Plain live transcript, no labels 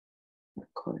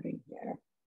Recording here.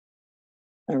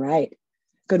 All right.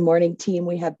 Good morning, team.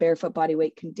 We have Barefoot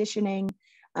Bodyweight Conditioning.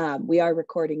 We are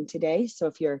recording today. So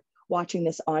if you're watching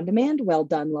this on demand, well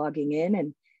done logging in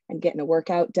and getting a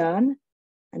workout done.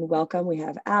 And welcome. We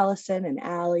have Allison and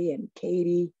Allie and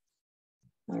Katie.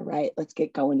 All right, let's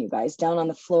get going, you guys. Down on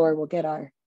the floor, we'll get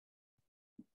our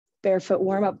barefoot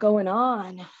warm-up going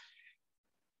on.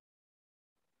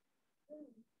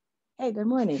 Hey, good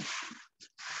morning.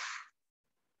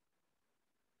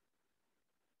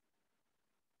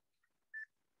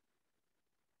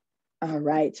 All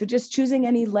right, so just choosing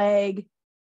any leg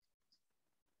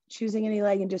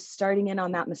and just starting in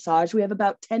on that massage. We have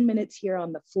about 10 minutes here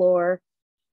on the floor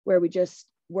where we just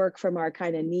work from our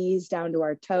kind of knees down to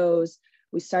our toes.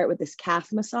 We start with this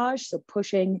calf massage, so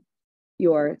pushing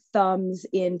your thumbs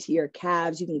into your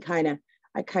calves. You can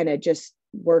I kind of just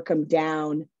work them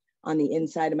down on the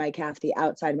inside of my calf, the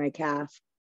outside of my calf.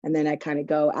 And then I kind of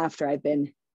go after I've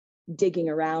been digging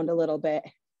around a little bit.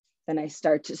 Then I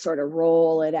start to sort of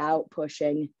roll it out,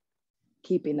 pushing,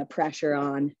 keeping the pressure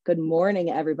on. Good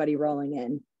morning, everybody rolling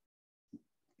in.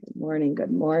 Good morning,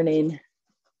 good morning.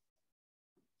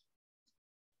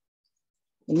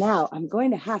 And now I'm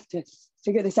going to have to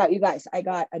figure this out, you guys. I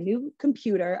got a new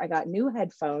computer. I got new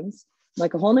headphones. I'm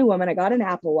like a whole new woman. I got an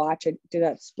Apple Watch. I did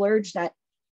a splurge that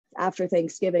after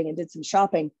Thanksgiving and did some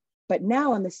shopping. But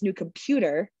now on this new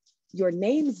computer, your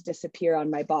names disappear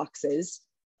on my boxes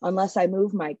unless I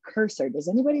move my cursor. Does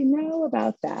anybody know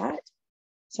about that?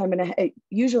 So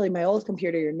usually my old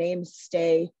computer, your names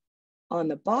stay on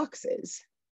the boxes.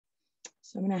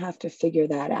 So I'm gonna have to figure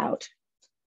that out.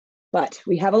 But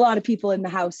we have a lot of people in the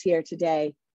house here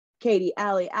today. Katie,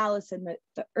 Allie, Allison,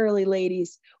 the early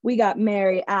ladies. We got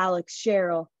Mary, Alex,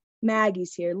 Cheryl,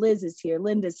 Maggie's here, Liz is here,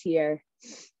 Linda's here,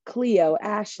 Cleo,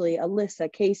 Ashley,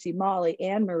 Alyssa, Casey, Molly,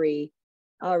 Anne Marie.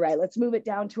 All right, let's move it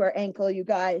down to our ankle, you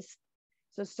guys.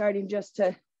 So starting just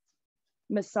to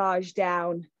massage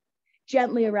down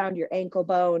gently around your ankle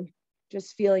bone,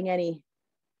 just feeling any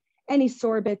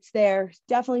sore bits there.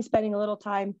 Definitely spending a little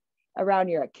time around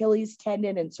your Achilles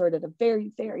tendon and sort of the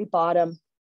very, very bottom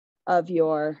of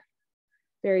your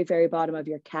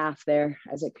calf there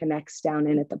as it connects down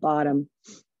in at the bottom.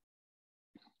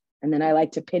 And then I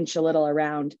like to pinch a little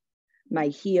around my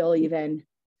heel even,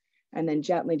 and then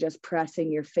gently just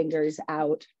pressing your fingers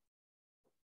out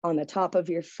on the top of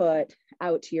your foot,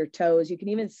 out to your toes. You can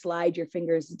even slide your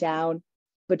fingers down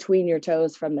between your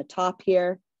toes from the top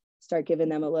here. Start giving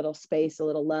them a little space, a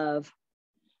little love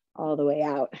all the way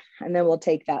out. And then we'll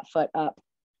take that foot up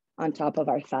on top of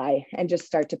our thigh and just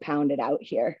start to pound it out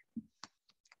here.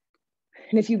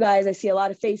 And if you guys, I see a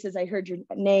lot of faces, I heard your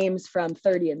names from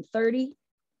 30 and 30,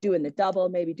 doing the double,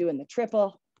 maybe doing the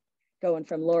triple, going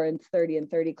from Lauren's 30 and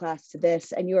 30 class to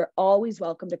this. And you are always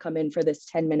welcome to come in for this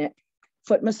 10-minute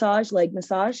foot massage, leg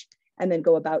massage, and then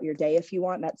go about your day if you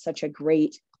want. That's such a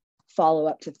great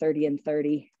follow-up to 30 and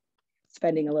 30,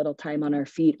 spending a little time on our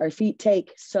feet. Our feet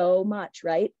take so much,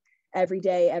 right? Every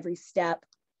day, every step,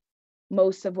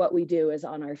 most of what we do is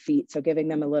on our feet. So giving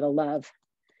them a little love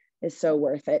is so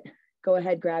worth it. Go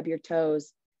ahead, grab your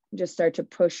toes, and just start to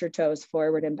push your toes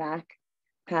forward and back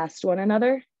past one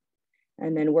another,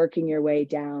 and then working your way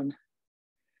down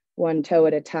one toe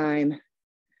at a time,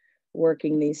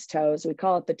 working these toes. We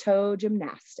call it the toe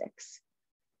gymnastics.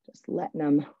 Just letting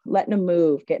them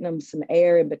move, getting them some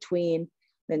air in between.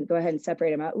 Then go ahead and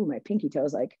separate them out. Ooh, my pinky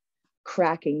toe's like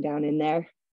cracking down in there.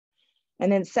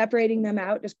 And then separating them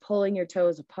out, just pulling your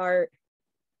toes apart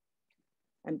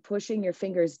and pushing your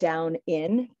fingers down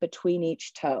in between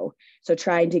each toe. So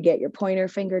trying to get your pointer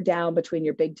finger down between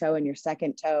your big toe and your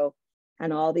second toe,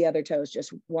 and all the other toes,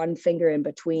 just one finger in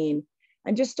between.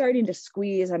 And just starting to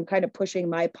squeeze. I'm kind of pushing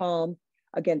my palm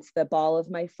against the ball of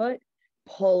my foot,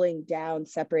 pulling down,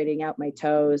 separating out my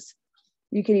toes.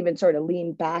 You can even sort of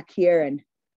lean back here and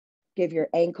give your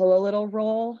ankle a little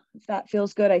roll if that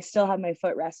feels good. I still have my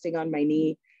foot resting on my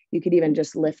knee. You could even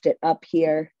just lift it up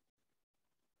here,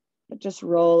 but just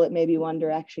roll it maybe one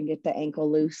direction, get the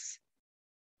ankle loose,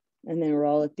 and then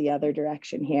roll it the other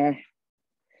direction here.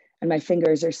 And my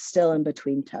fingers are still in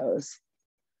between toes.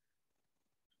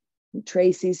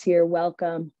 Tracy's here,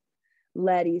 welcome.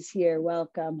 Letty's here,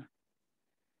 welcome.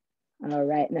 All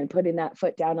right, and then putting that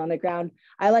foot down on the ground.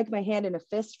 I like my hand in a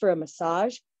fist for a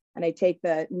massage, and I take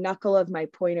the knuckle of my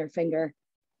pointer finger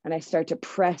and I start to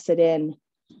press it in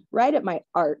right at my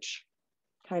arch.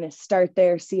 Kind of start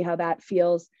there, see how that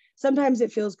feels. Sometimes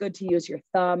it feels good to use your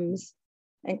thumbs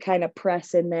and kind of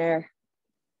press in there.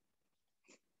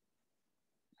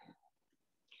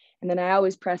 And then I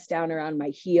always press down around my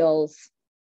heels.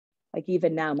 Like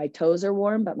even now, my toes are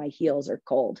warm, but my heels are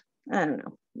cold. I don't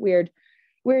know, weird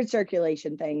weird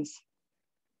circulation things.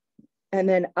 And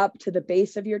then up to the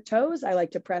base of your toes, I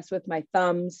like to press with my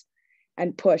thumbs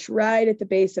and push right at the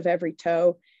base of every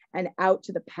toe and out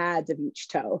to the pads of each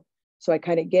toe. So I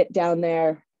kind of get down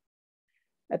there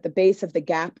at the base of the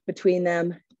gap between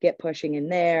them, get pushing in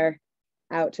there,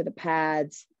 out to the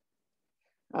pads.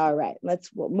 All right,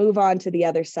 we'll move on to the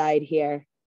other side here.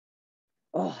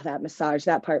 Oh, that massage,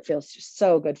 that part feels just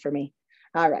so good for me.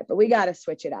 All right, but we got to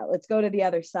switch it out. Let's go to the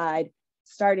other side,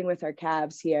 starting with our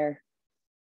calves here.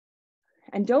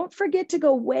 And don't forget to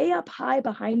go way up high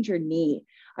behind your knee.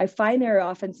 I find there are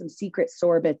often some secret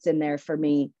sorbets in there for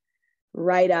me,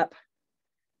 right up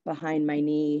behind my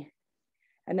knee.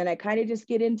 And then I kind of just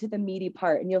get into the meaty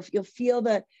part, and you'll feel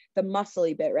the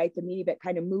muscly bit, right? The meaty bit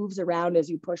kind of moves around as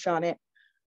you push on it.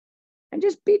 And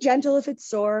just be gentle if it's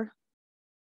sore.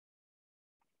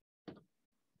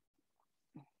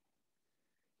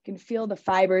 You can feel the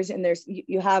fibers, and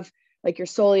you have like your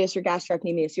soleus, your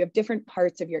gastrocnemius, you have different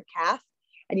parts of your calf,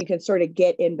 and you can sort of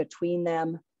get in between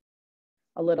them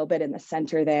a little bit in the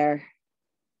center there.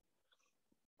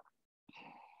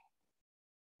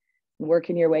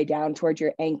 Working your way down towards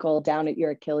your ankle, down at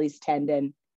your Achilles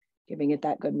tendon, giving it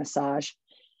that good massage.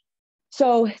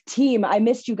 So team, I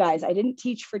missed you guys. I didn't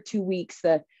teach for 2 weeks.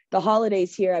 The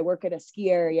holidays here, I work at a ski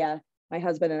area. My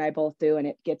husband and I both do, and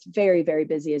it gets very, very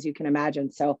busy, as you can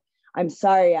imagine. So I'm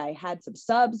sorry I had some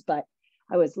subs, but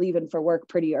I was leaving for work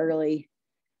pretty early,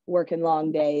 working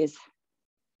long days.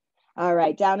 All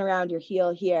right, down around your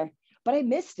heel here. But I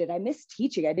missed it. I missed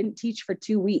teaching. I didn't teach for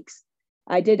 2 weeks.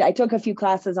 I took a few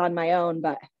classes on my own,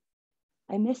 but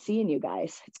I miss seeing you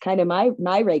guys. It's kind of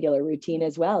my regular routine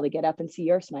as well, to get up and see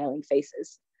your smiling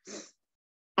faces.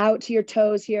 Out to your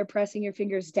toes here, pressing your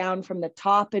fingers down from the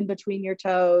top in between your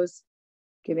toes,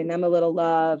 giving them a little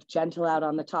love, gentle out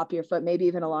on the top of your foot, maybe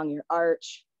even along your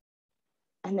arch.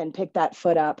 And then pick that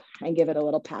foot up and give it a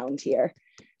little pound here.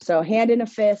 So hand in a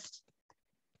fist.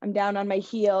 I'm down on my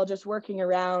heel, just working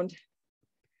around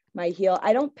my heel.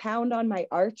 I don't pound on my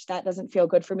arch. That doesn't feel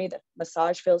good for me. The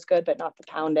massage feels good, but not the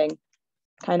pounding.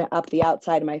 Kind of up the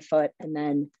outside of my foot and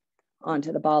then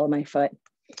onto the ball of my foot.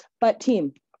 But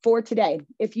team, for today,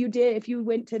 if you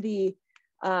went to the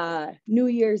New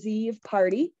Year's Eve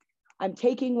party, I'm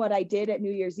taking what I did at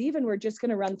New Year's Eve, and we're just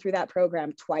going to run through that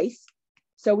program twice.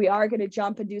 So we are going to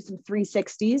jump and do some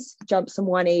 360s, jump some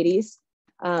 180s,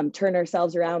 turn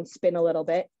ourselves around, spin a little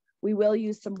bit. We will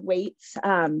use some weights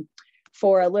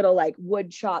for a little like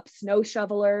wood chop snow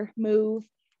shoveler move.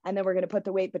 And then we're going to put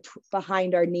the weight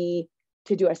behind our knee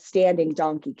to do a standing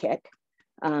donkey kick.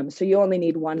 So you only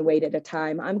need one weight at a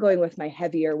time. I'm going with my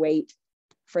heavier weight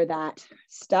for that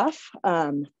stuff.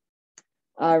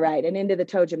 All right, and into the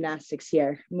toe gymnastics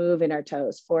here. Moving our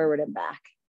toes forward and back,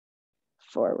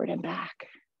 forward and back.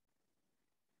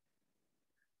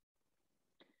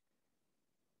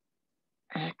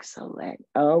 Excellent.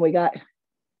 Oh, we got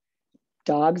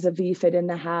dogs of VFit in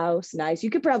the house. Nice. You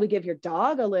could probably give your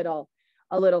dog a little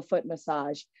foot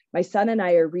massage. My son and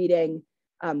I are reading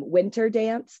Winter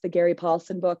Dance, the Gary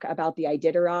Paulson book about the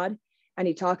Iditarod. And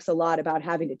he talks a lot about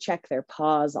having to check their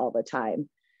paws all the time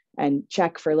and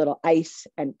check for little ice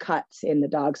and cuts in the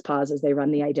dog's paws as they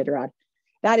run the Iditarod.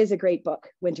 That is a great book,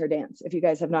 Winter Dance, if you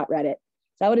guys have not read it.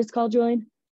 Is that what it's called, Julian?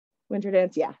 Winter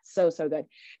Dance? Yeah, so good.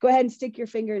 Go ahead and stick your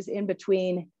fingers in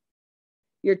between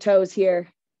your toes here.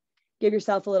 Give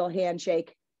yourself a little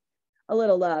handshake, a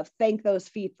little love. Thank those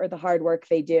feet for the hard work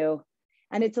they do.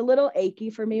 And it's a little achy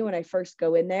for me when I first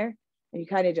go in there, and you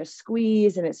kind of just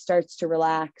squeeze and it starts to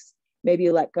relax. Maybe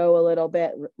you let go a little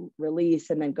bit, release,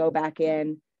 and then go back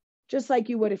in, just like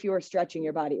you would if you were stretching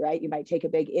your body, right? You might take a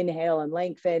big inhale and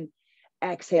lengthen,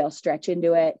 exhale, stretch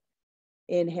into it,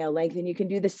 inhale, lengthen. You can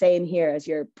do the same here as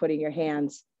you're putting your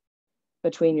hands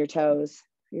between your toes,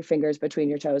 your fingers between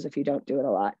your toes if you don't do it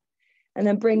a lot. And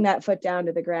then bring that foot down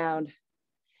to the ground.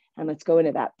 And let's go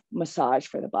into that massage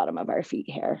for the bottom of our feet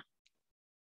here.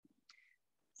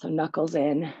 So knuckles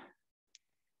in.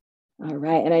 All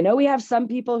right. And I know we have some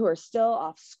people who are still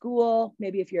off school.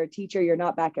 Maybe if you're a teacher, you're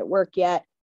not back at work yet.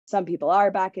 Some people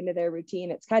are back into their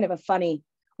routine. It's kind of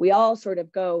we all sort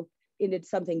of go into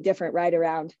something different right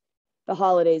around the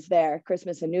holidays there,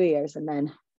 Christmas and New Year's. And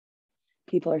then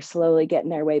people are slowly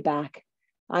getting their way back.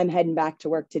 I'm heading back to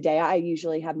work today. I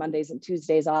usually have Mondays and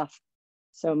Tuesdays off.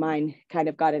 So mine kind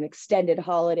of got an extended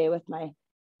holiday with my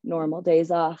normal days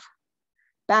off.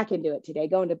 Back into it today,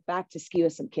 back to ski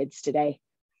with some kids today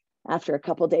after a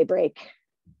couple-day break.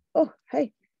 Oh,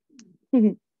 hey.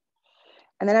 And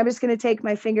then I'm just going to take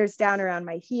my fingers down around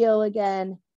my heel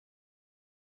again.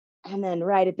 And then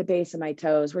right at the base of my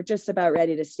toes. We're just about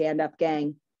ready to stand up,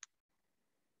 gang.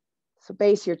 So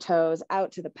base your toes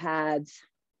out to the pads.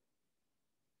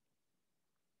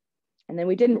 And then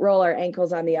we didn't roll our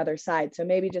ankles on the other side. So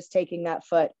maybe just taking that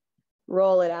foot,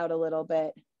 roll it out a little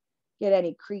bit, get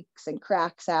any creaks and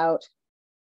cracks out.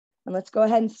 And let's go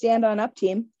ahead and stand on up,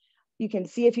 team. You can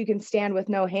see if you can stand with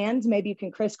no hands. Maybe you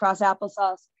can crisscross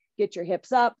applesauce, get your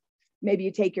hips up. Maybe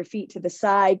you take your feet to the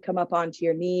side, come up onto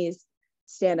your knees,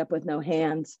 stand up with no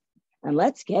hands. And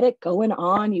let's get it going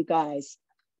on, you guys.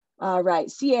 All right,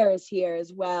 Sierra's here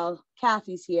as well.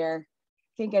 Kathy's here.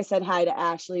 I think I said hi to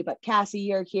Ashley, but Cassie,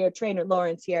 you're here. Trainer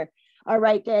Lawrence here. All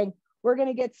right, gang, we're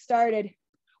gonna get started.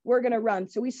 We're gonna run.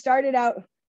 So we started out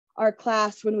our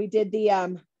class when we did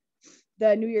the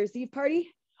New Year's Eve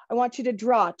party. I want you to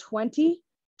draw 20,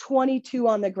 22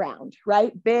 on the ground,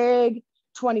 right? Big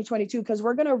 2022, because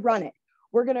we're gonna run it.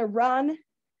 We're gonna run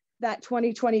that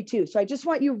 2022. So I just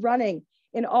want you running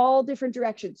in all different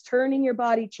directions, turning your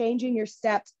body, changing your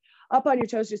steps, up on your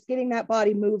toes, just getting that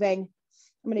body moving.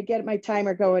 I'm gonna get my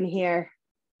timer going here.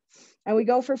 And we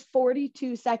go for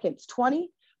 42 seconds. 20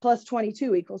 plus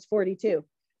 22 equals 42.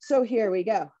 So here we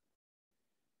go.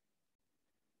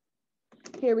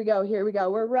 Here we go, here we go.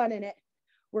 We're running it.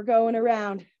 We're going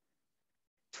around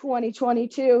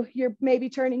 2022. You're maybe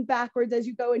turning backwards as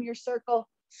you go in your circle.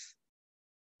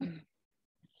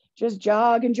 Just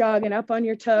jogging up on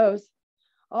your toes,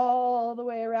 all the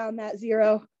way around that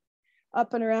 0,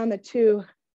 up and around the 2.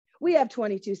 We have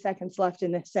 22 seconds left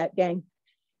in this set, gang.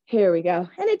 Here we go.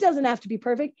 And it doesn't have to be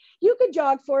perfect. You could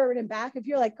jog forward and back. If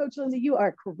you're like, Coach Lindsay, you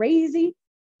are crazy.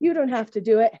 You don't have to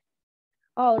do it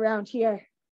all around here.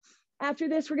 After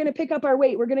this, we're going to pick up our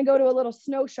weight. We're going to go to a little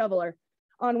snow shoveler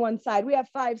on one side. We have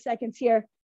 5 seconds here.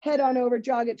 Head on over,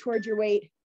 jog it towards your weight.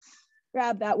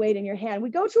 Grab that weight in your hand. We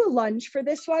go to a lunge for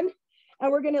this one,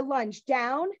 and we're going to lunge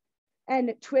down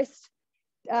and twist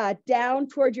down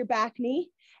toward your back knee,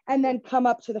 and then come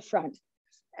up to the front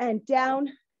and down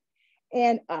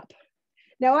and up.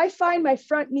 Now I find my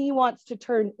front knee wants to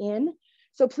turn in.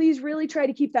 So please really try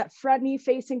to keep that front knee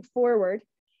facing forward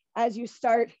as you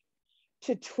start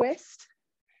to twist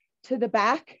to the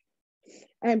back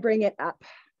and bring it up.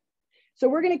 So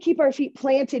we're going to keep our feet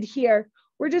planted here.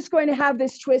 We're just going to have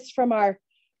this twist from our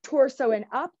torso and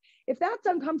up. If that's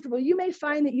uncomfortable, you may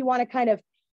find that you want to kind of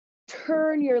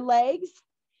turn your legs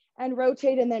and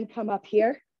rotate and then come up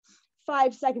here.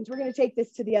 5 seconds. We're going to take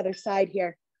this to the other side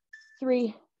here.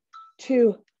 3,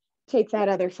 2, take that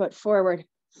other foot forward.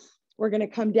 We're going to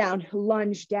come down,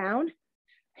 lunge down,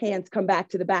 hands come back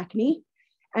to the back knee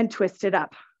and twist it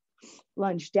up.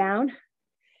 Lunge down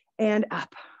and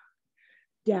up,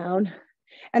 down.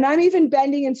 And I'm even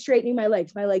bending and straightening my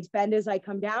legs. My legs bend as I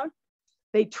come down.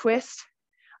 They twist.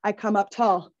 I come up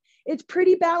tall. It's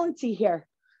pretty bouncy here.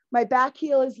 My back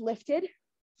heel is lifted.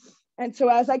 And so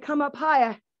as I come up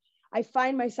higher, I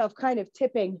find myself kind of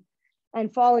tipping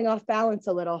and falling off balance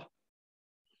a little.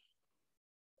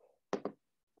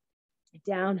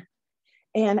 Down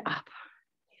and up,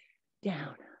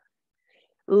 down,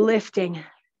 lifting.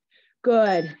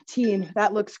 Good, team,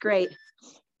 that looks great.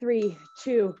 3,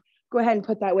 2, go ahead and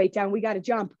put that weight down. We got to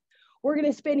jump. We're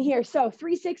going to spin here. So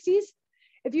 360s,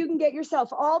 if you can get yourself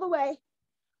all the way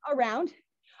around.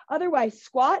 Otherwise,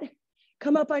 squat,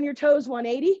 come up on your toes,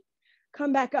 180,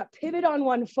 come back up, pivot on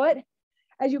one foot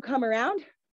as you come around.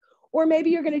 Or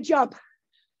maybe you're going to jump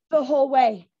the whole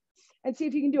way and see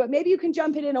if you can do it. Maybe you can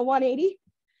jump it in a 180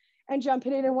 and jump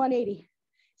it in a 180.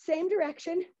 Same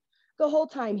direction the whole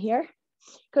time here,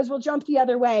 because we'll jump the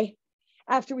other way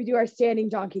after we do our standing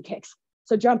donkey kicks.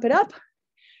 So jump it up,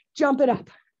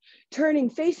 turning,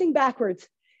 facing backwards,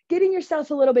 getting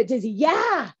yourself a little bit dizzy.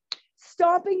 Yeah,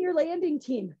 stomping your landing,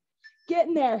 team.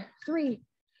 Getting there. 3,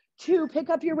 2,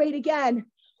 pick up your weight again.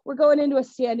 We're going into a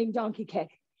standing donkey kick.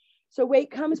 So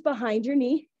weight comes behind your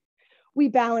knee. We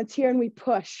balance here and we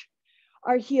push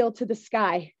our heel to the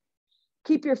sky.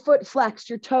 Keep your foot flexed,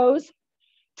 your toes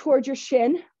towards your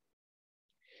shin.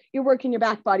 You're working your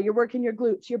back body. You're working your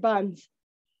glutes, your buns.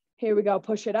 Here we go.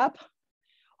 Push it up.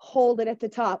 Hold it at the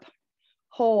top.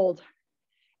 Hold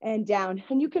and down.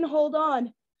 And you can hold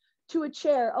on to a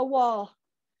chair, a wall.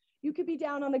 You could be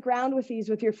down on the ground with these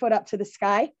with your foot up to the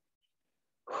sky.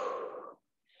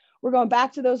 We're going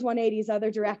back to those 180s,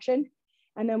 other direction.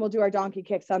 And then we'll do our donkey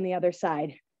kicks on the other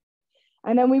side.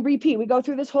 And then we repeat. We go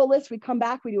through this whole list. We come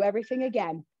back. We do everything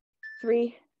again.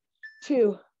 3,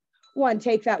 2, 1.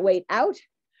 Take that weight out.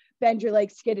 Bend your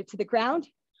legs, skid it to the ground.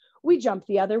 We jump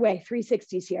the other way.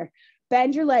 360s here.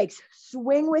 Bend your legs.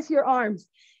 Swing with your arms.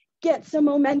 Get some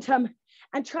momentum.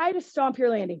 And try to stomp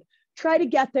your landing. Try to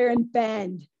get there and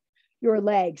bend your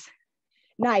legs.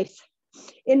 Nice.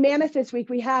 In Mammoth this week,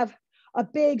 we have a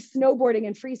big snowboarding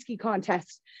and free ski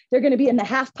contest. They're going to be in the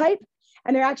half pipe,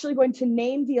 and they're actually going to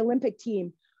name the Olympic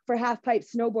team for half pipe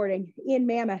snowboarding in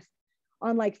Mammoth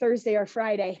on like Thursday or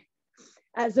Friday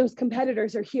as those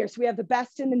competitors are here. So we have the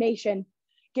best in the nation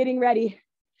getting ready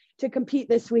to compete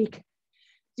this week.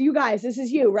 So you guys, this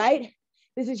is you, right?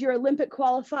 This is your Olympic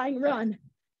qualifying run.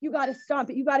 You got to stomp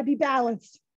it. You got to be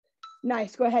balanced.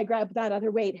 Nice. Go ahead, grab that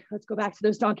other weight. Let's go back to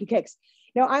those donkey kicks.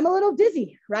 Now I'm a little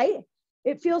dizzy, right?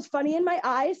 It feels funny in my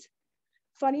eyes,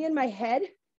 funny in my head.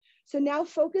 So now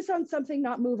focus on something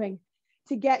not moving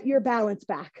to get your balance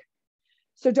back.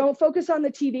 So don't focus on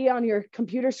the TV on your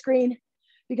computer screen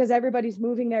because everybody's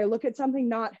moving there. Look at something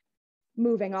not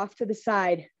moving off to the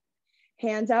side.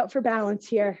 Hands out for balance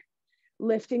here.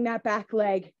 Lifting that back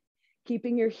leg,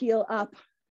 keeping your heel up.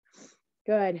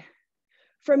 Good.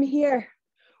 From here,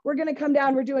 we're going to come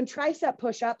down. We're doing tricep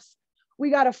push-ups.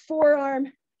 We got a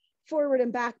forearm forward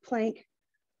and back plank,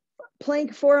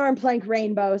 forearm plank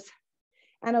rainbows,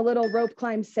 and a little rope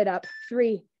climb sit up.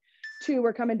 3, 2,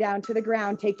 we're coming down to the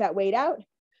ground. Take that weight out.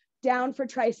 Down for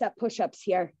tricep push-ups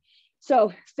here.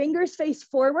 So fingers face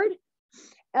forward,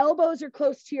 elbows are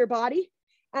close to your body,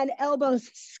 and elbows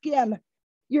skim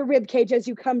your rib cage as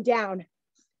you come down.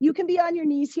 You can be on your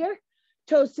knees here,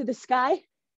 toes to the sky.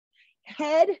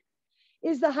 Head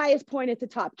is the highest point at the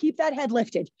top. Keep that head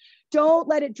lifted. Don't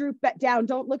let it droop back down.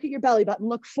 Don't look at your belly button.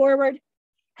 Look forward.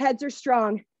 Heads are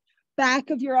strong. Back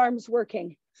of your arms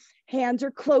working. Hands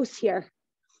are close here.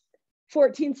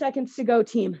 14 seconds to go,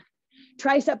 team.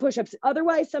 Tricep push-ups,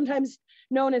 otherwise sometimes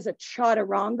known as a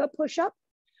chaturanga push-up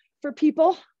for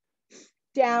people.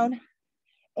 Down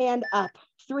and up.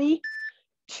 3,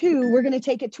 2, we're going to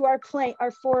take it to our plank,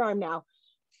 our forearm now.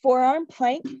 Forearm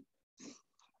plank.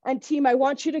 And team, I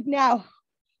want you to now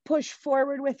push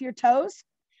forward with your toes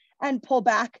and pull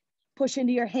back, push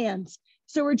into your hands.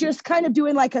 So we're just kind of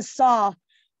doing like a saw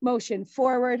motion,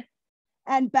 forward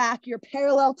and back. You're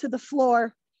parallel to the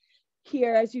floor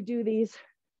here as you do these.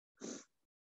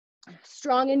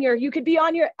 Strong in your, you could be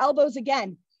on your elbows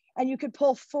again, and you could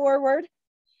pull forward.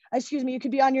 Excuse me, you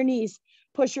could be on your knees.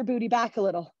 Push your booty back a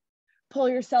little. Pull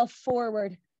yourself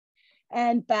forward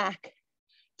and back.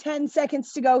 10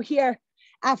 seconds to go here.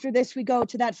 After this, we go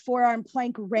to that forearm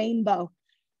plank rainbow,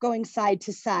 going side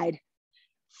to side.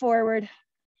 Forward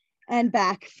and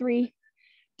back. 3,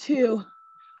 2,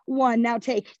 1. Now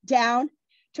take down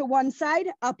to one side,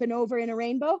 up and over in a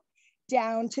rainbow.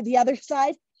 Down to the other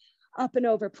side, up and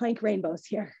over. Plank rainbows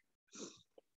here.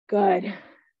 Good.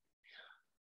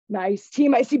 Nice,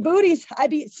 team. I see booties.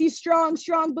 See strong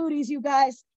booties, you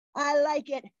guys. I like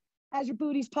it as your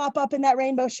booties pop up in that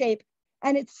rainbow shape.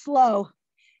 And it's slow.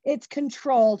 It's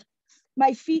controlled.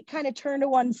 My feet kind of turn to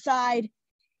one side.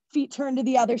 Feet turn to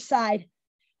the other side.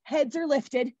 Heads are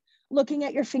lifted, looking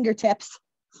at your fingertips.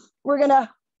 We're going to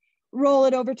roll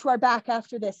it over to our back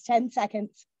after this. 10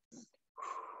 seconds.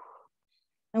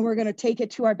 And we're going to take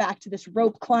it to our back to this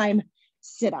rope climb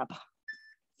sit up.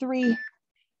 3,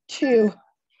 2,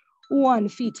 1.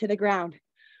 Feet to the ground.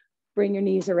 Bring your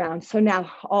knees around. So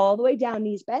now all the way down,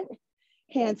 knees bent.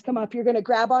 Hands come up. You're going to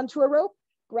grab onto a rope.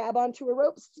 Grab onto a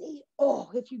rope. See, oh,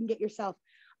 if you can get yourself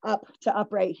up to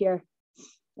upright here.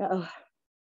 Uh-oh.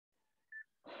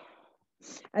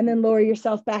 And then lower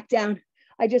yourself back down.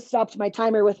 I just stopped my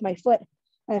timer with my foot.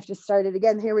 I have to start it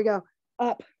again. Here we go.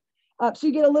 Up, up. So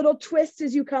you get a little twist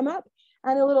as you come up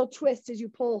and a little twist as you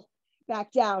pull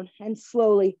back down and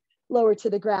slowly lower to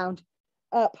the ground.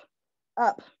 Up,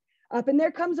 up, up. And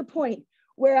there comes a point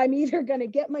where I'm either going to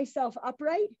get myself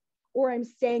upright or I'm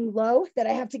staying low, that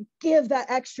I have to give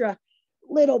that extra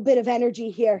little bit of energy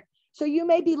here. So you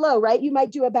may be low, right? You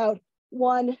might do about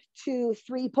 1, 2,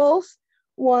 3 pulls,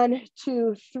 1,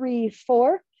 2, 3,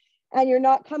 4. And you're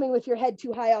not coming with your head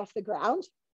too high off the ground,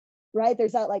 right?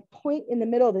 There's that like point in the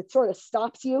middle that sort of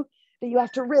stops you that you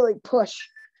have to really push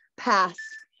past.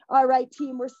 All right,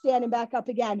 team, we're standing back up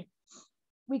again.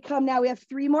 We come now, we have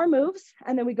 3 more moves,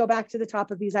 and then we go back to the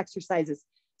top of these exercises.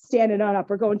 Standing on up,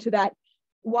 we're going to that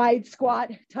wide squat,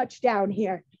 touch down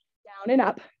here, down and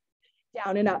up,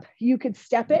 down and up. You could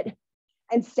step it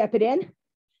and step it in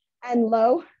and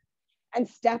low and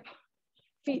step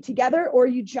feet together, or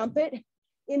you jump it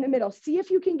in the middle. See if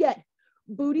you can get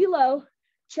booty low,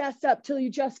 chest up till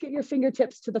you just get your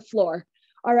fingertips to the floor.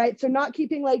 All right, so not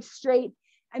keeping legs straight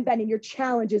and bending. Your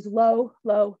challenge is low,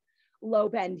 low, low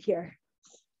bend here.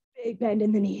 Big bend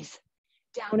in the knees,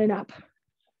 down and up,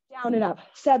 down and up.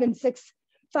 7, 6,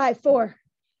 5, 4,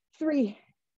 3,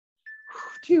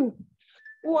 2,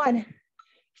 1.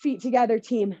 Feet together,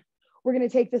 team. We're going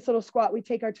to take this little squat. We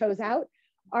take our toes out,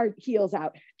 our heels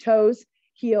out. Toes,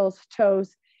 heels,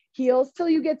 heels, till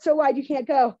you get so wide you can't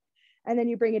go. and then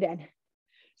you bring it in.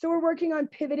 So we're working on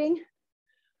pivoting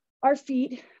our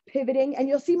feet, pivoting, and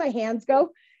you'll see my hands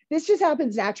go. This just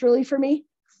happens naturally for me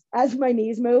as my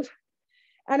knees move.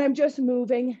 And I'm just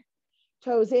moving,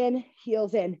 toes in,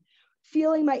 heels in,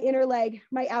 feeling my inner leg,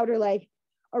 my outer leg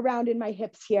around in my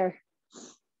hips here.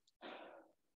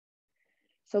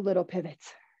 So little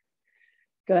pivots.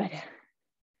 Good.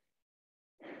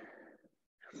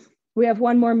 We have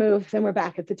one more move, then we're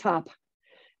back at the top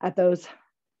at those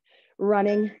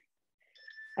running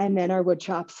and then our wood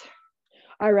chops.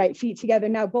 All right, feet together.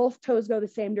 Now both toes go the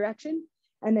same direction,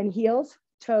 and then heels,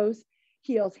 toes,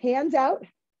 heels, hands out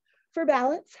for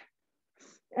balance.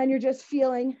 And you're just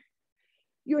feeling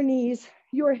your knees,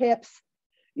 your hips,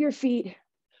 your feet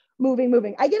moving,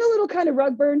 moving. I get a little kind of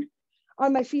rug burn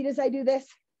on my feet as I do this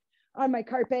on my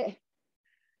carpet.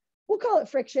 We'll call it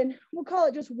friction. We'll call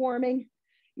it just warming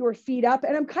your feet up.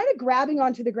 And I'm kind of grabbing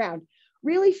onto the ground.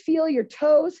 Really feel your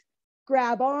toes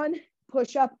grab on,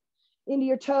 push up into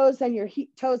your toes, then your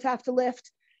toes have to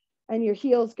lift and your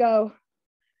heels go.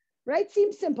 Right?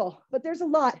 Seems simple, but there's a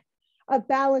lot of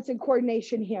balance and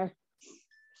coordination here.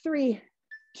 3,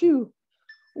 2,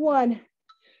 1.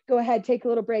 Go ahead, take a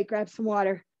little break, grab some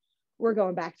water. We're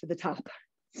going back to the top.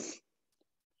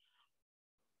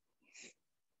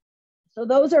 So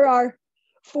those are our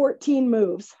 14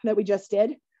 moves that we just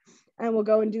did. And we'll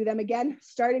go and do them again,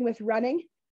 starting with running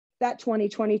that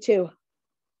 2022.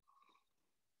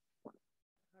 All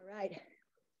right.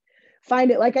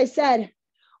 Find it, like I said,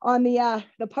 on the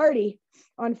party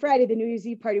on Friday, the New Year's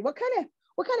Eve party. What kind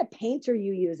of paint are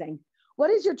you using? What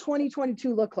does your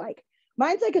 2022 look like?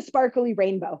 Mine's like a sparkly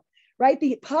rainbow, right?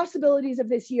 The possibilities of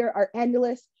this year are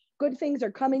endless. Good things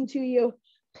are coming to you.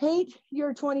 Paint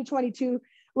your 2022.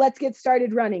 Let's get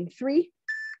started running. 3,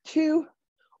 2,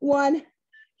 1.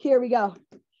 Here we go.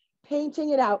 Painting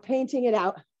it out, painting it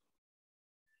out.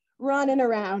 Running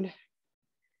around.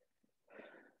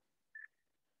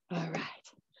 All right.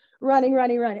 Running,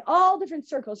 running, running. All different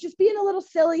circles. Just being a little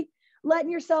silly,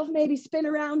 letting yourself maybe spin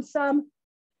around some,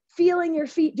 feeling your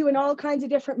feet, doing all kinds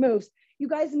of different moves. You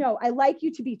guys know I like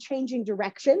you to be changing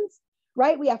directions,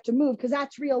 right? We have to move because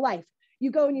that's real life.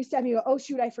 You go and you step and you go, oh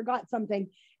shoot, I forgot something.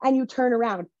 And you turn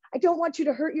around. I don't want you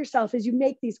to hurt yourself as you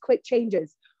make these quick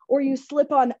changes, or you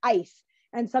slip on ice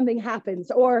and something happens,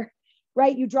 or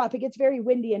right, you drop, it gets very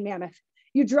windy in Mammoth.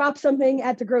 You drop something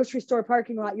at the grocery store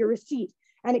parking lot, your receipt,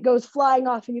 and it goes flying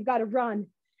off and you've got to run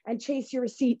and chase your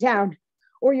receipt down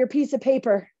or your piece of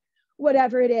paper,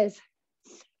 whatever it is.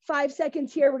 5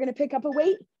 seconds here. We're going to pick up a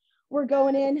weight. We're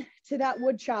going in to that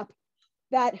wood chop,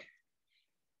 that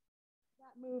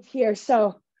move here.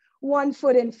 So 1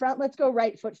 foot in front. Let's go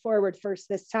right foot forward first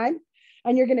this time.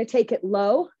 And you're going to take it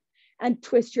low and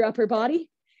twist your upper body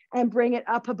and bring it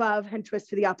up above and twist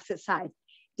to the opposite side.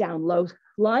 Down low,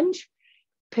 lunge,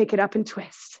 pick it up and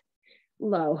twist.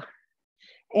 Low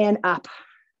and up.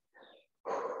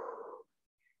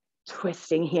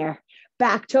 Twisting here.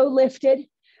 Back toe lifted,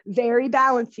 very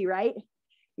balancy, right?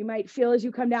 You might feel as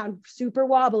you come down, super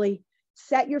wobbly.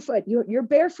 Set your foot, you're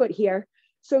barefoot here.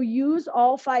 So use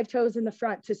all 5 toes in the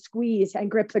front to squeeze and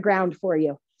grip the ground for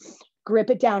you. Grip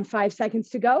it down, 5 seconds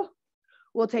to go.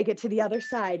 We'll take it to the other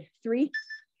side. 3,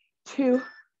 2,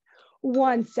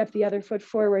 1. Step the other foot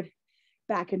forward,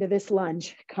 back into this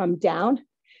lunge. Come down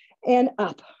and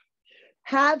up.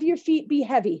 Have your feet be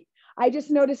heavy. I just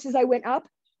noticed as I went up,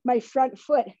 my front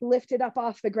foot lifted up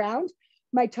off the ground.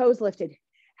 My toes lifted.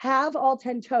 Have all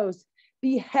 10 toes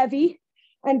be heavy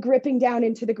and gripping down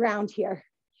into the ground here.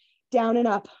 Down and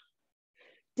up,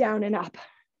 down and up.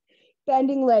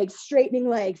 Bending legs, straightening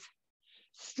legs.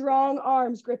 Strong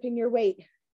arms gripping your weight.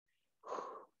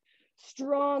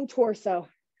 Strong torso.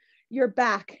 Your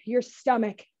back, your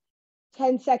stomach.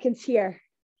 10 seconds here.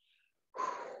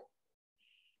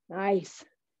 Nice.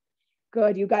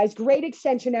 Good, you guys. Great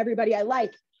extension, everybody. I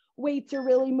like. Weights are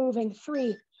really moving.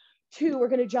 3, 2. We're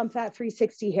going to jump that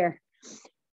 360 here.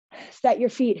 Set your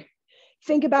feet.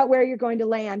 Think about where you're going to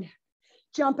land.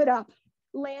 Jump it up.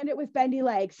 Land it with bendy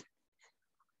legs.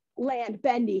 Land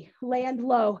bendy. Land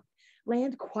low.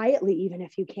 Land quietly even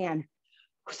if you can.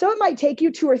 So it might take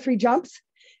you 2 or 3 jumps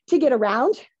to get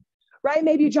around, right?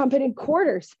 Maybe you jump it in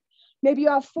quarters. Maybe you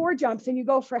have 4 jumps and you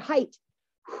go for height.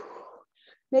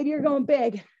 Maybe you're going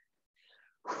big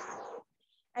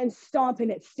and stomping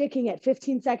it, sticking it.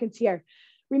 15 seconds here.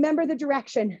 Remember the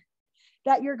direction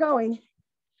that you're going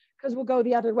because we'll go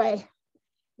the other way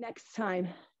next time.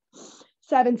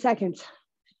 7 seconds.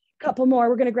 Couple more.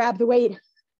 We're going to grab the weight.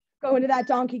 Go into that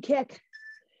donkey kick.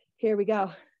 Here we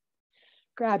go.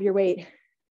 Grab your weight.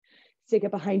 Stick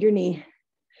it behind your knee.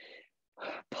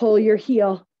 Pull your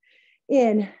heel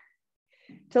in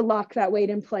to lock that weight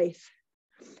in place.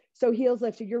 So heels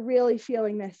lifted, you're really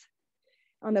feeling this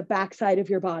on the back side of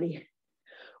your body.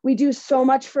 We do so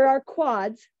much for our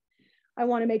quads. I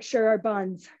want to make sure our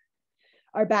buns,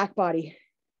 our back body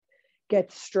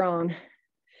gets strong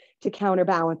to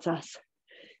counterbalance us.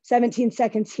 17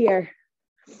 seconds here.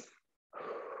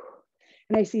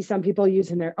 And I see some people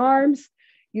using their arms.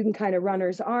 You can kind of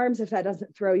runner's arms if that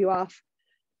doesn't throw you off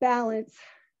balance.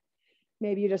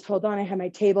 Maybe you just hold on. I have my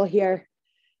table here.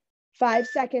 5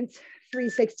 seconds,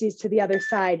 360s to the other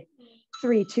side.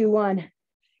 3, 2, 1.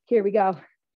 Here we go.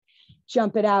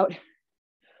 Jump it out.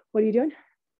 What are you doing?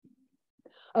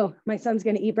 Oh, my son's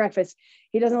going to eat breakfast.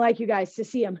 He doesn't like you guys to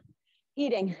see him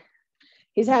eating.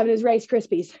 He's having his Rice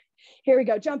Krispies. Here we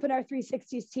go. Jump in our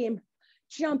 360s, team.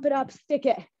 Jump it up, stick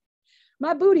it.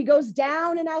 My booty goes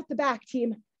down and out the back,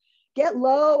 team. Get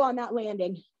low on that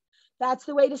landing. That's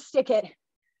the way to stick it,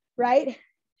 right?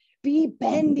 Be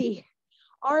bendy.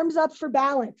 Arms up for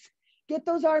balance. Get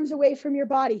those arms away from your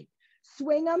body.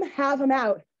 Swing them, have them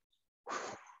out.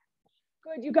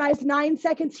 Good, you guys, 9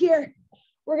 seconds here.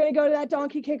 We're gonna go to that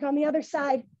donkey kick on the other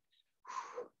side.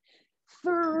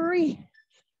 3,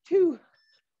 2,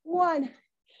 1.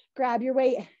 Grab your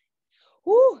weight.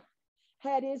 Woo.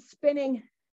 Head is spinning.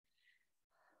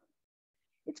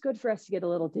 It's good for us to get a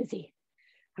little dizzy.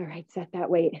 All right, set that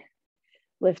weight.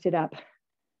 Lift it up.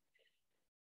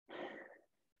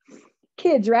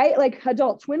 Kids, right? Like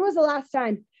adults, when was the last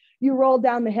time you rolled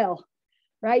down the hill,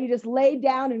 right? You just laid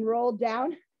down and rolled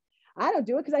down. I don't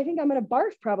do it because I think I'm going to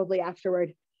barf probably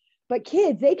afterward. But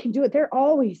kids, they can do it. They're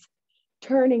always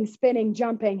turning, spinning,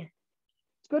 jumping.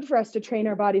 It's good for us to train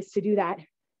our bodies to do that.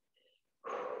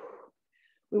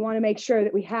 We want to make sure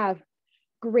that we have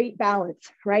great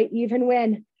balance, right? Even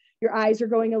when your eyes are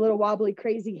going a little wobbly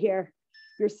crazy here,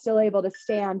 you're still able to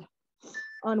stand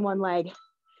on one leg.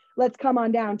 Let's come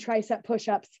on down, tricep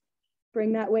push-ups.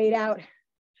 Bring that weight out.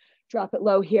 Drop it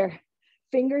low here.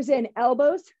 Fingers in,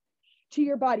 elbows to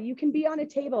your body. You can be on a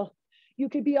table. You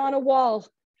could be on a wall.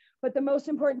 But the most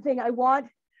important thing, I want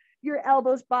your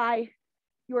elbows by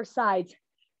your sides.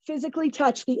 Physically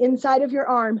touch the inside of your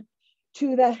arm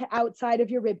to the outside of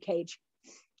your rib cage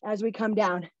as we come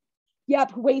down.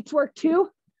 Yep, weights work too.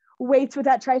 Weights with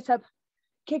that tricep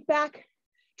kick back.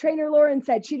 Trainer Lauren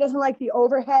said she doesn't like the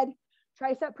overhead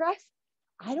tricep press.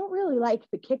 I don't really like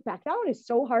the kickback. That one is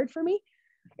so hard for me.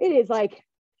 It is like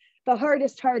the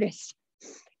hardest.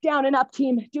 Down and up,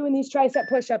 team, doing these tricep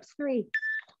push-ups. 3,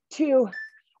 2,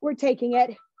 we're taking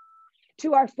it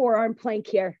to our forearm plank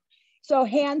here. So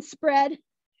hands spread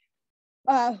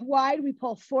wide, we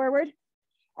pull forward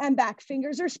and back.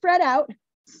 Fingers are spread out.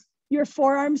 Your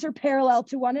forearms are parallel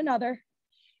to one another.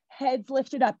 Heads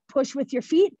lifted up. Push with your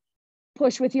feet,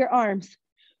 push with your arms.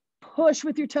 Push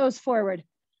with your toes forward.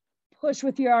 Push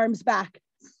with your arms back.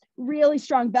 Really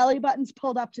strong. Belly buttons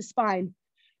pulled up to spine.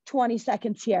 20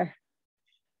 seconds here.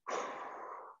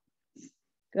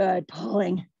 Good.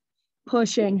 Pulling,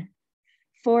 pushing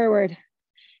forward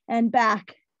and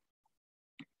back.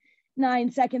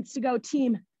 9 seconds to go,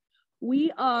 team.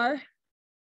 We are,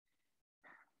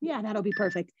 yeah, that'll be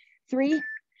perfect. 3,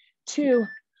 2,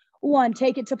 1.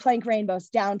 Take it to plank rainbows.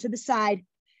 Down to the side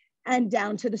and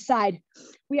down to the side.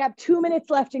 We have 2 minutes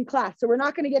left in class, so we're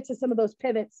not going to get to some of those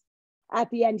pivots at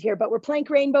the end here, but we're plank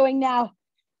rainbowing now.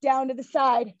 Down to the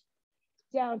side,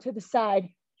 down to the side.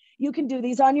 You can do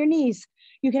these on your knees.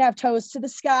 You can have toes to the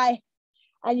sky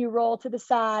and you roll to the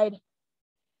side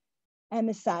and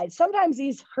the side. Sometimes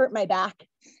these hurt my back,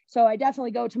 so I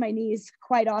definitely go to my knees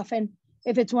quite often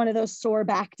if it's one of those sore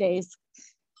back days.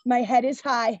 My head is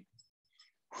high.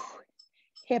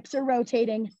 Hips are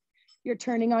rotating. You're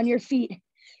turning on your feet.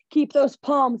 Keep those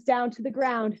palms down to the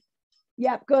ground.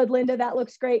 Yep, good, Linda. That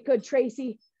looks great. Good,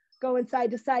 Tracy. Going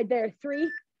side to side there. 3,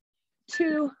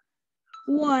 2,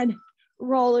 1.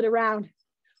 Roll it around.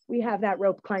 We have that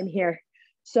rope climb here.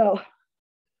 So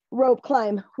rope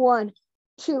climb. 1,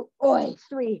 2,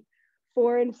 3,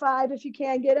 4, and 5 if you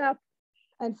can get up.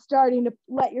 And starting to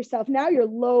let yourself, now you're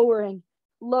lowering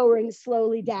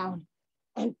slowly down.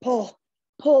 And pull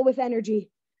with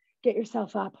energy. Get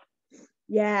yourself up.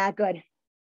 Yeah, good.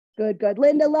 Good.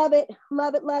 Linda, love it.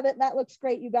 That looks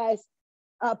great, you guys.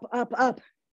 Up.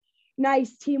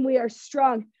 Nice, team. We are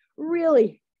strong.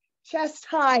 Really, chest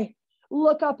high.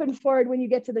 Look up and forward when you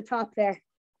get to the top there.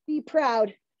 Be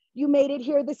proud. You made it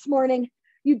here this morning.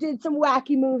 You did some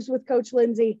wacky moves with Coach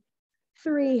Lindsay.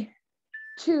 3,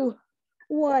 2,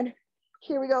 1.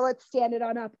 Here we go. Let's stand it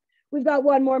on up. We've got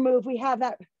one more move. We have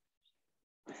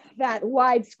that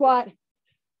wide squat.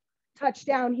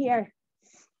 Touchdown here.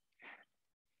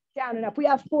 Down and up. We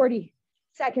have 40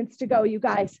 seconds to go, you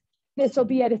guys. This will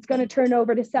be it. It's going to turn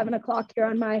over to 7 o'clock here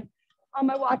on my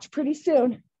watch pretty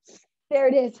soon. There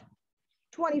it is.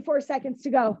 24 seconds to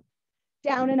go.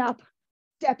 Down and up.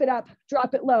 Step it up.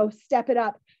 Drop it low. Step it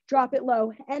up. Drop it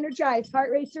low. Energize.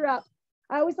 Heart rates are up.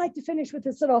 I always like to finish with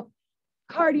this little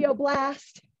cardio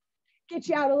blast. Get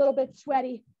you out a little bit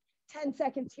sweaty. 10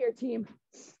 seconds here, team.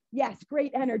 Yes,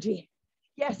 great energy.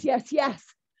 Yes, yes, yes.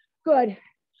 Good.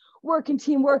 Working,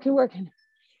 team, working.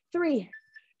 3,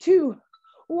 2,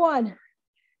 1.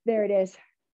 There it is.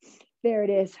 There it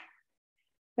is.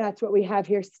 That's what we have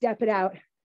here. Step it out.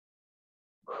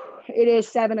 It is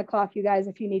 7 o'clock, you guys,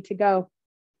 if you need to go.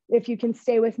 If you can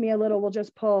stay with me a little, we'll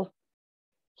just pull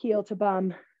heel to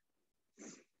bum.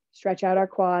 Stretch out our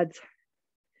quads.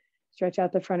 Stretch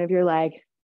out the front of your leg.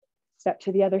 Step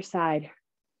to the other side.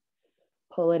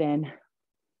 Pull it in.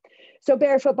 So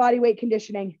barefoot body weight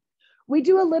conditioning. We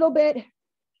do a little bit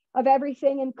of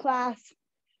everything in class.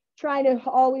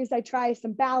 I try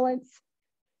some balance,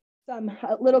 some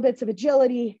little bits of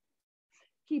agility,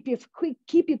 keep you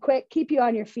quick, keep you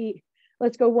on your feet.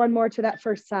 Let's go one more to that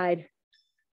first side.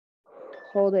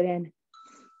 Hold it in.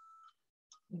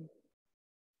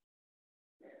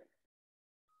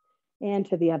 And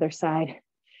to the other side.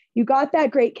 You got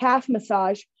that great calf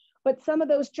massage, but some of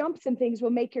those jumps and things will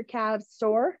make your calves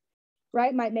sore,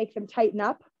 right? Might make them tighten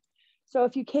up. So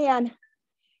if you can,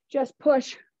 just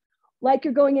push like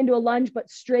you're going into a lunge, but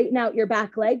straighten out your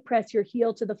back leg, press your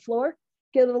heel to the floor,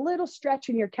 get a little stretch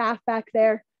in your calf back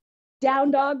there. Down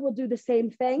dog will do the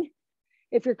same thing.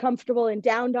 If you're comfortable in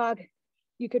down dog,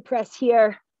 you could press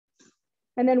here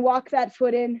and then walk that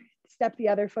foot in, step the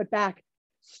other foot back,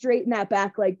 straighten that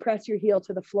back leg, press your heel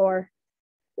to the floor.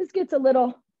 This gets a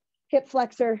little hip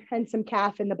flexor and some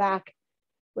calf in the back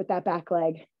with that back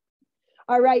leg.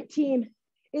 All right, team,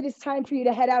 it is time for you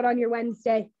to head out on your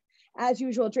Wednesday. As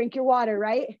usual, drink your water,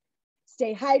 right?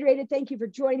 Stay hydrated. Thank you for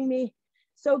joining me.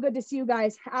 So good to see you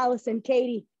guys. Allison,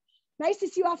 Katie. Nice to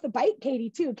see you off the bike, Katie,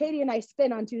 too. Katie and I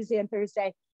spin on Tuesday and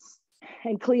Thursday.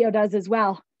 And Cleo does as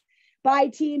well. Bye,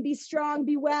 team. Be strong.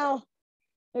 Be well.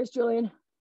 There's Julian.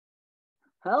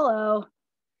 Hello.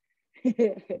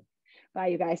 Bye,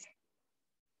 you guys.